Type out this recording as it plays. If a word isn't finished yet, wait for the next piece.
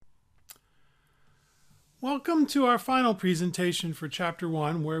Welcome to our final presentation for Chapter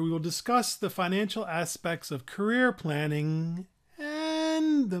 1, where we will discuss the financial aspects of career planning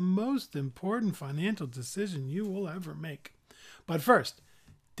and the most important financial decision you will ever make. But first,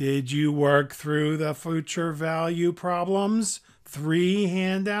 did you work through the future value problems? 3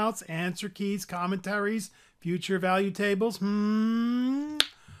 handouts, answer keys, commentaries, future value tables?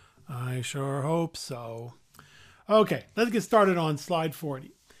 I sure hope so. Okay, let's get started on slide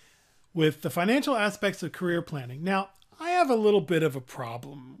 40. With the financial aspects of career planning. Now, I have a little bit of a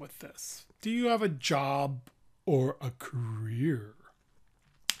problem with this. Do you have a job or a career?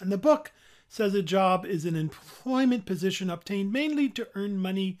 And the book says a job is an employment position obtained mainly to earn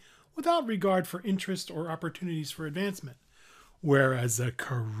money without regard for interest or opportunities for advancement, whereas a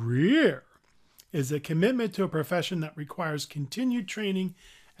career is a commitment to a profession that requires continued training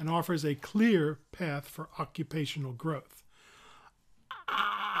and offers a clear path for occupational growth.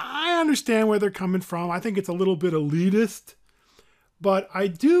 I understand where they're coming from. I think it's a little bit elitist, but I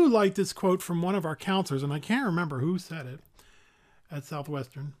do like this quote from one of our counselors, and I can't remember who said it at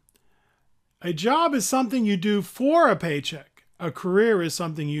Southwestern. A job is something you do for a paycheck. A career is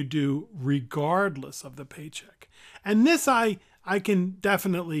something you do regardless of the paycheck. And this I can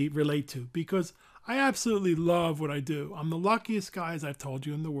definitely relate to because I absolutely love what I do. I'm the luckiest guy, as I've told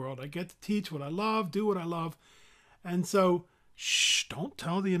you, in the world. I get to teach what I love, do what I love. And so, shh, don't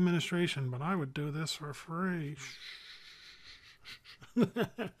tell the administration, but I would do this for free.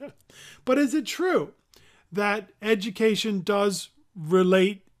 But is it true that education does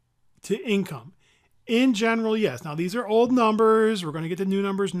relate to income? In general, yes. Now, these are old numbers. We're going to get the new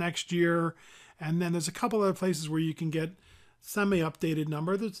numbers next year. And then there's a couple other places where you can get semi-updated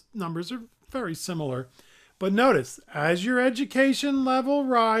numbers. The numbers are very similar. But notice, as your education level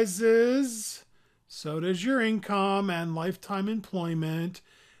rises, so does your income and lifetime employment,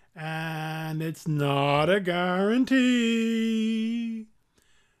 and it's not a guarantee.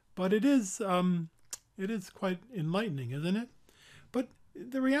 But it is quite enlightening, isn't it? But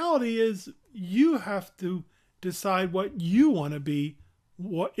the reality is you have to decide what you want to be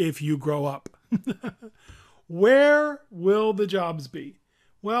if you grow up. Where will the jobs be?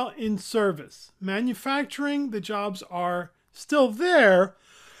 Well, in service. Manufacturing, the jobs are still there,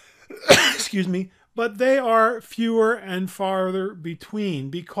 excuse me, but they are fewer and farther between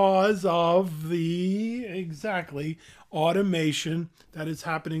because of the automation that is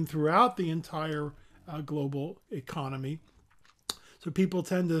happening throughout the entire global economy. So people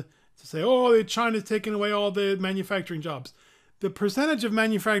tend to say, oh, China's taking away all the manufacturing jobs. The percentage of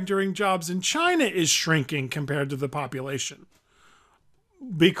manufacturing jobs in China is shrinking compared to the population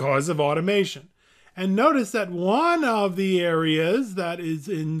because of automation. And notice that one of the areas that is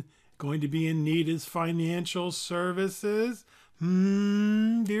going to be in need is financial services.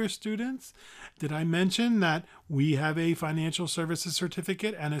 Dear students, did I mention that we have a financial services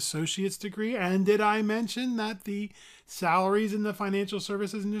certificate and associate's degree? And did I mention that the salaries in the financial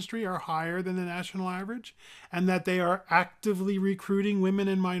services industry are higher than the national average? And that they are actively recruiting women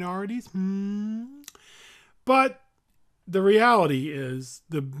and minorities? But the reality is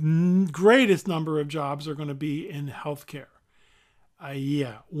the greatest number of jobs are going to be in healthcare.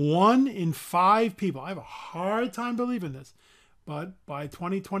 1 in 5 people. I have a hard time believing this, but by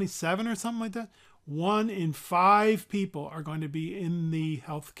 2027 or something like that, 1 in 5 people are going to be in the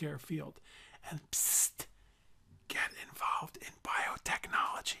healthcare field. And get involved in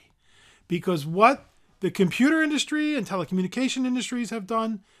biotechnology. Because what the computer industry and telecommunication industries have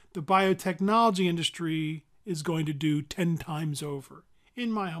done, the biotechnology industry is going to do 10 times over,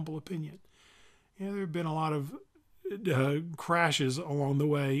 in my humble opinion. There have been a lot of crashes along the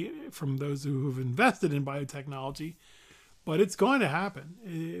way from those who have invested in biotechnology, but it's going to happen.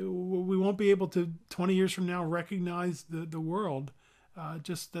 We won't be able to 20 years from now recognize the world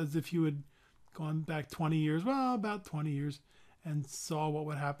just as if you had gone back 20 years, well, about 20 years, and saw what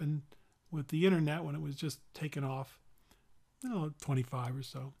would happen with the internet when it was just taken off, 25 or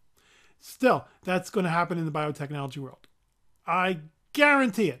so. Still, that's going to happen in the biotechnology world. I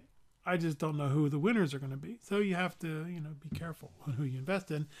guarantee it. I just don't know who the winners are going to be. So you have to, be careful on who you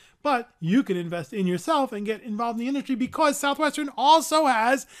invest in. But you can invest in yourself and get involved in the industry because Southwestern also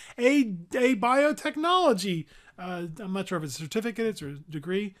has a biotechnology. I'm not sure if it's a certificate or a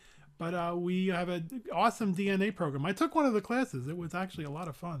degree, but we have an awesome DNA program. I took one of the classes. It was actually a lot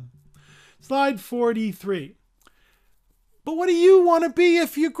of fun. Slide 43. But what do you want to be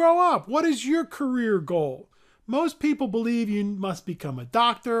if you grow up? What is your career goal? Most people believe you must become a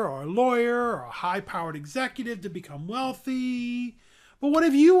doctor or a lawyer or a high-powered executive to become wealthy. But what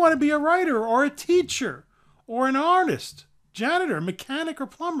if you want to be a writer or a teacher or an artist, janitor, mechanic, or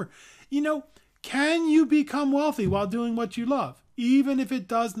plumber? Can you become wealthy while doing what you love, even if it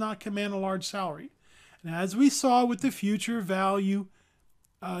does not command a large salary? And as we saw with the future value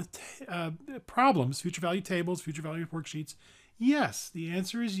problems, future value tables, future value worksheets, yes, the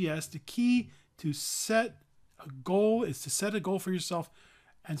answer is yes. The key to set a goal is to set a goal for yourself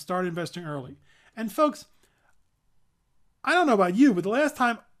and start investing early. And folks, I don't know about you, but the last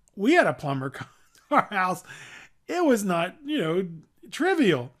time we had a plumber come to our house, it was not,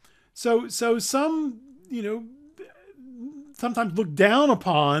 trivial. So some, sometimes look down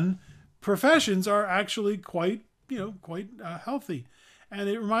upon professions are actually quite healthy. And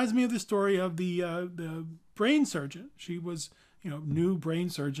it reminds me of the story of the brain surgeon. She was, new brain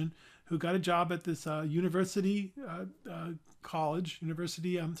surgeon who got a job at this university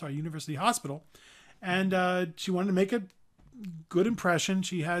hospital. And she wanted to make a good impression.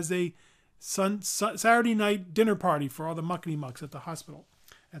 She has a Saturday night dinner party for all the muckety mucks at the hospital,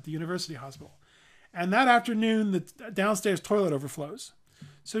 at the university hospital. And that afternoon, the downstairs toilet overflows.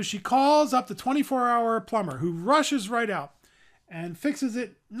 So she calls up the 24-hour plumber who rushes right out and fixes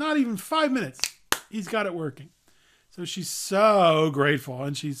it. Not even 5 minutes. He's got it working. So she's so grateful.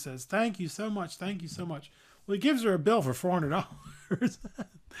 And she says, thank you so much. Thank you so much. Well, he gives her a bill for $400.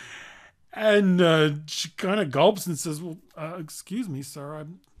 And she kind of gulps and says, well, excuse me, sir.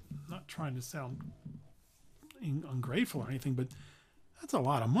 I'm not trying to sound ungrateful or anything, but that's a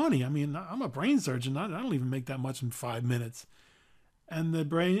lot of money. I mean, I'm a brain surgeon. I don't even make that much in 5 minutes. And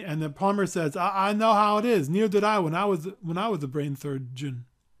the plumber says, I know how it is. Neither did I when I was a brain surgeon.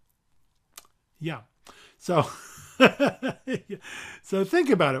 Yeah. So, so think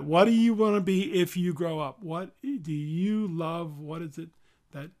about it. What do you want to be if you grow up? What do you love? What is it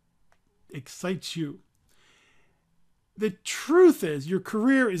that excites you? The truth is, your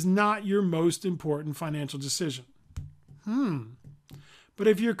career is not your most important financial decision. But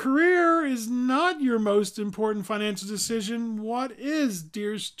if your career is not your most important financial decision, what is,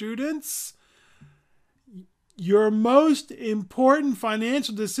 dear students? Your most important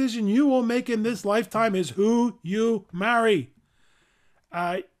financial decision you will make in this lifetime is who you marry.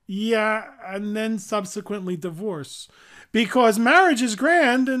 And then subsequently divorce. Because marriage is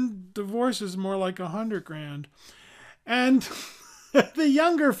grand and divorce is more like 100 grand. And the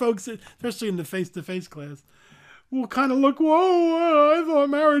younger folks, especially in the face-to-face class, will kind of look, whoa, I thought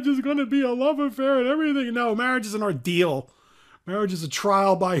marriage is going to be a love affair and everything. No, marriage is an ordeal. Marriage is a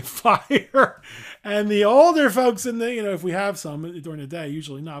trial by fire. And the older folks if we have some during the day,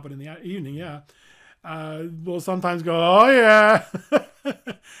 usually not, but in the evening, will sometimes go, oh yeah.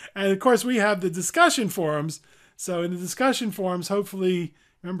 And of course we have the discussion forums. So in the discussion forums, hopefully,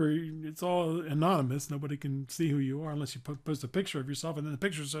 remember, it's all anonymous. Nobody can see who you are unless you post a picture of yourself. And then the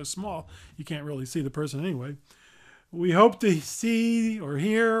picture is so small, you can't really see the person anyway. We hope to see or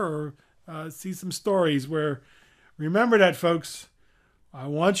hear or see some stories where, remember that, folks. I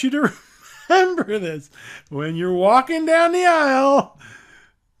want you to remember this. When you're walking down the aisle,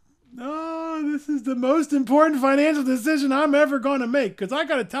 this is the most important financial decision I'm ever going to make. Because I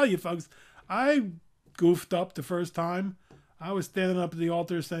got to tell you, folks, I goofed up the first time. I was standing up at the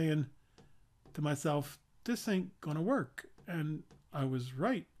altar saying to myself, this ain't going to work. And I was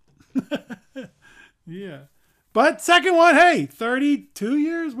right. Yeah. But second one, hey, 32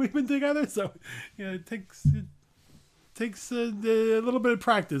 years we've been together. So, it takes a little bit of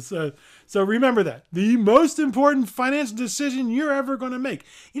practice. So remember that. The most important financial decision you're ever going to make.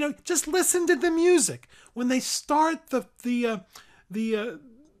 Just listen to the music. When they start the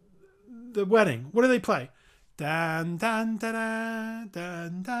wedding, what do they play? Dan, dan, da, da,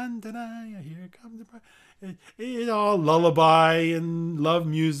 dan, dan, da, da. Here comes the bride. It's all lullaby and love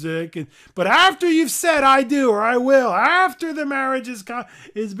music. But after you've said I do or I will, after the marriage is done,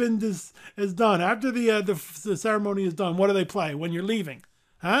 after the ceremony is done, what do they play when you're leaving?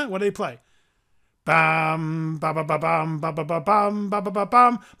 Huh? What do they play? Bam, ba ba ba bam, ba ba ba bam, ba ba ba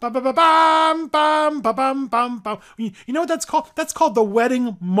bam, ba ba ba bam, bam, ba bam, bam, bam. You know what that's called? That's called the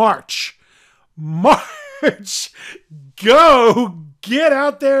wedding march. March. Go. Get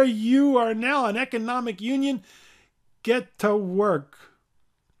out there. You are now an economic union. Get to work.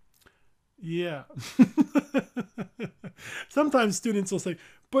 Yeah. Sometimes students will say,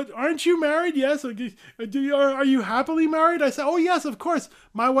 but aren't you married? Yes. Are you happily married? I say, oh, yes, of course.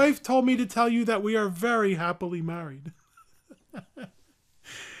 My wife told me to tell you that we are very happily married.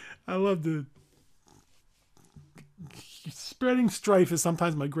 I love to... Spreading strife is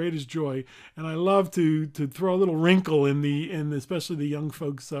sometimes my greatest joy, and I love to throw a little wrinkle in especially the young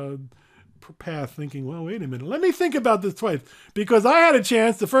folks' path, thinking, well, wait a minute, let me think about this twice, because I had a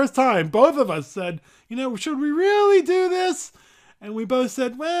chance the first time. Both of us said, should we really do this? And we both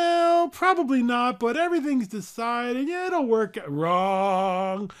said, well, probably not, but everything's decided. Yeah, it'll work.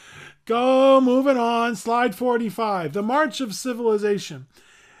 Wrong. Go, moving on. Slide 45, the march of civilization.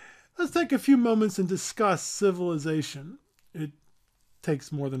 Let's take a few moments and discuss civilization. It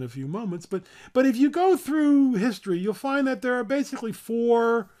takes more than a few moments, but if you go through history, you'll find that there are basically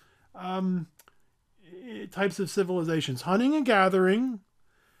four types of civilizations: hunting and gathering,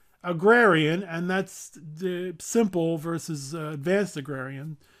 agrarian, and that's the simple versus advanced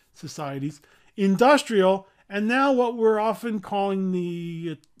agrarian societies, industrial, and now what we're often calling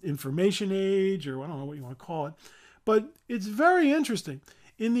the information age, or I don't know what you want to call it. But it's very interesting.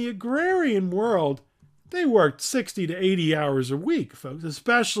 In the agrarian world, they worked 60 to 80 hours a week, folks,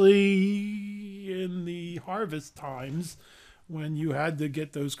 especially in the harvest times when you had to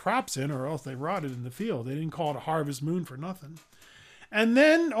get those crops in or else they rotted in the field. They didn't call it a harvest moon for nothing. And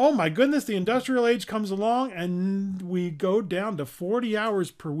then, oh my goodness, the industrial age comes along and we go down to 40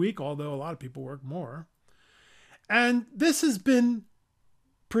 hours per week, although a lot of people work more. And this has been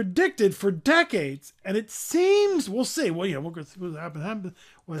predicted for decades. And it seems, we'll see, well, we're going to see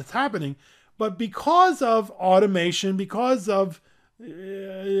what's happening. But because of automation, because of all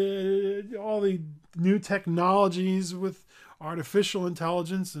the new technologies with artificial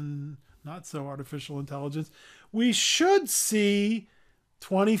intelligence and not so artificial intelligence, we should see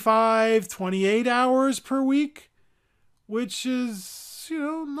 25, 28 hours per week, which is,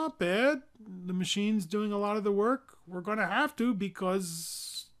 not bad. The machine's doing a lot of the work. We're going to have to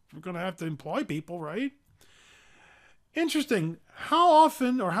because we're going to have to employ people, right? Interesting. How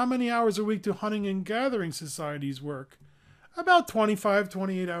often or how many hours a week do hunting and gathering societies work? About 25,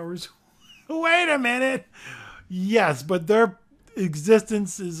 28 hours. Wait a minute. Yes, but their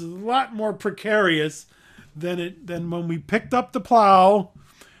existence is a lot more precarious than when we picked up the plow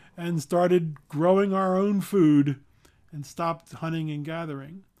and started growing our own food and stopped hunting and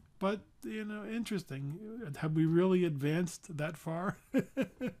gathering. But, interesting. Have we really advanced that far?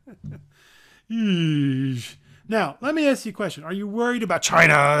 Yeesh. Now, let me ask you a question. Are you worried about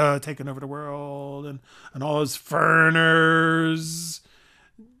China taking over the world and all those foreigners?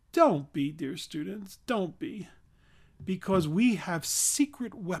 Don't be, dear students. Don't be. Because we have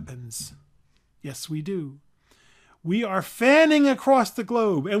secret weapons. Yes, we do. We are fanning across the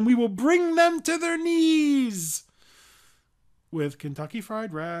globe, and we will bring them to their knees with Kentucky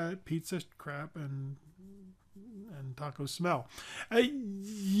Fried Rat, pizza crap, and taco smell.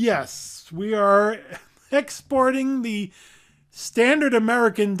 Yes, we are exporting the standard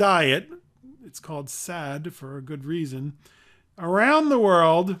American diet. It's called SAD for a good reason. Around the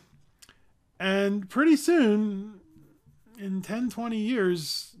world, and pretty soon, in 10, 20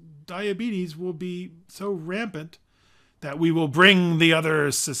 years, diabetes will be so rampant that we will bring the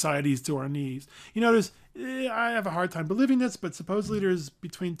other societies to our knees. I have a hard time believing this, but supposedly there's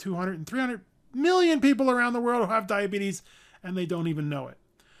between 200 and 300 million people around the world who have diabetes and they don't even know it.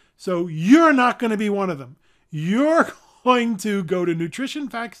 So you're not going to be one of them. You're going to go to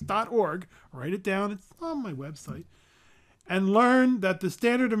nutritionfacts.org, write it down, it's on my website, and learn that the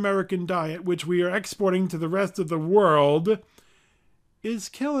standard American diet, which we are exporting to the rest of the world, is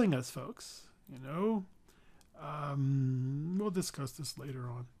killing us, folks. We'll discuss this later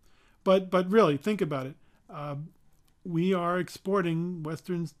on. But really, think about it. We are exporting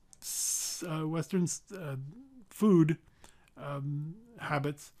Western food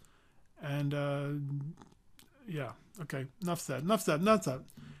habits. And yeah, okay, enough said.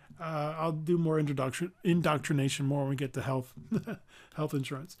 I'll do more indoctrination more when we get to health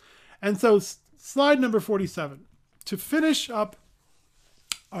insurance. And so slide number 47. To finish up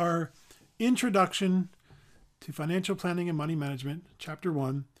our introduction to financial planning and money management, chapter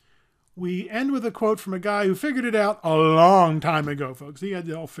 1, we end with a quote from a guy who figured it out a long time ago, folks. He had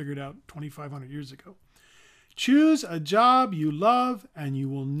it all figured out 2,500 years ago. Choose a job you love and you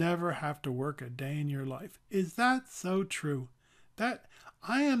will never have to work a day in your life. Is that so true? That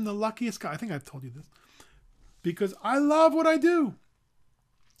I am the luckiest guy. I think I've told you this. Because I love what I do.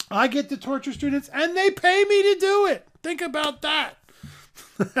 I get to torture students and they pay me to do it. Think about that.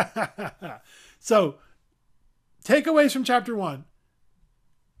 So, takeaways from chapter 1.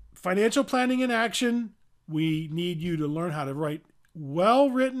 Financial planning in action. We need you to learn how to write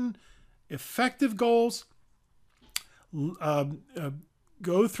well-written, effective goals.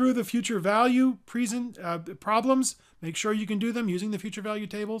 Go through the future value problems. Make sure you can do them using the future value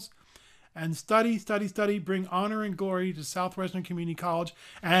tables. And study. Bring honor and glory to Southwestern Community College.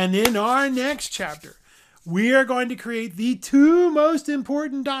 And in our next chapter, we are going to create the 2 most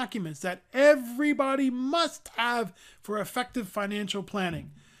important documents that everybody must have for effective financial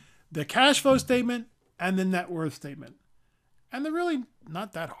planning: the cash flow statement and the net worth statement. And they're really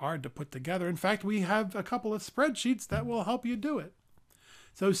not that hard to put together. In fact, we have a couple of spreadsheets that will help you do it.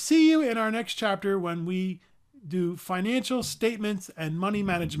 So see you in our next chapter when we do financial statements and money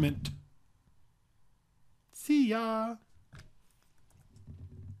management. See ya.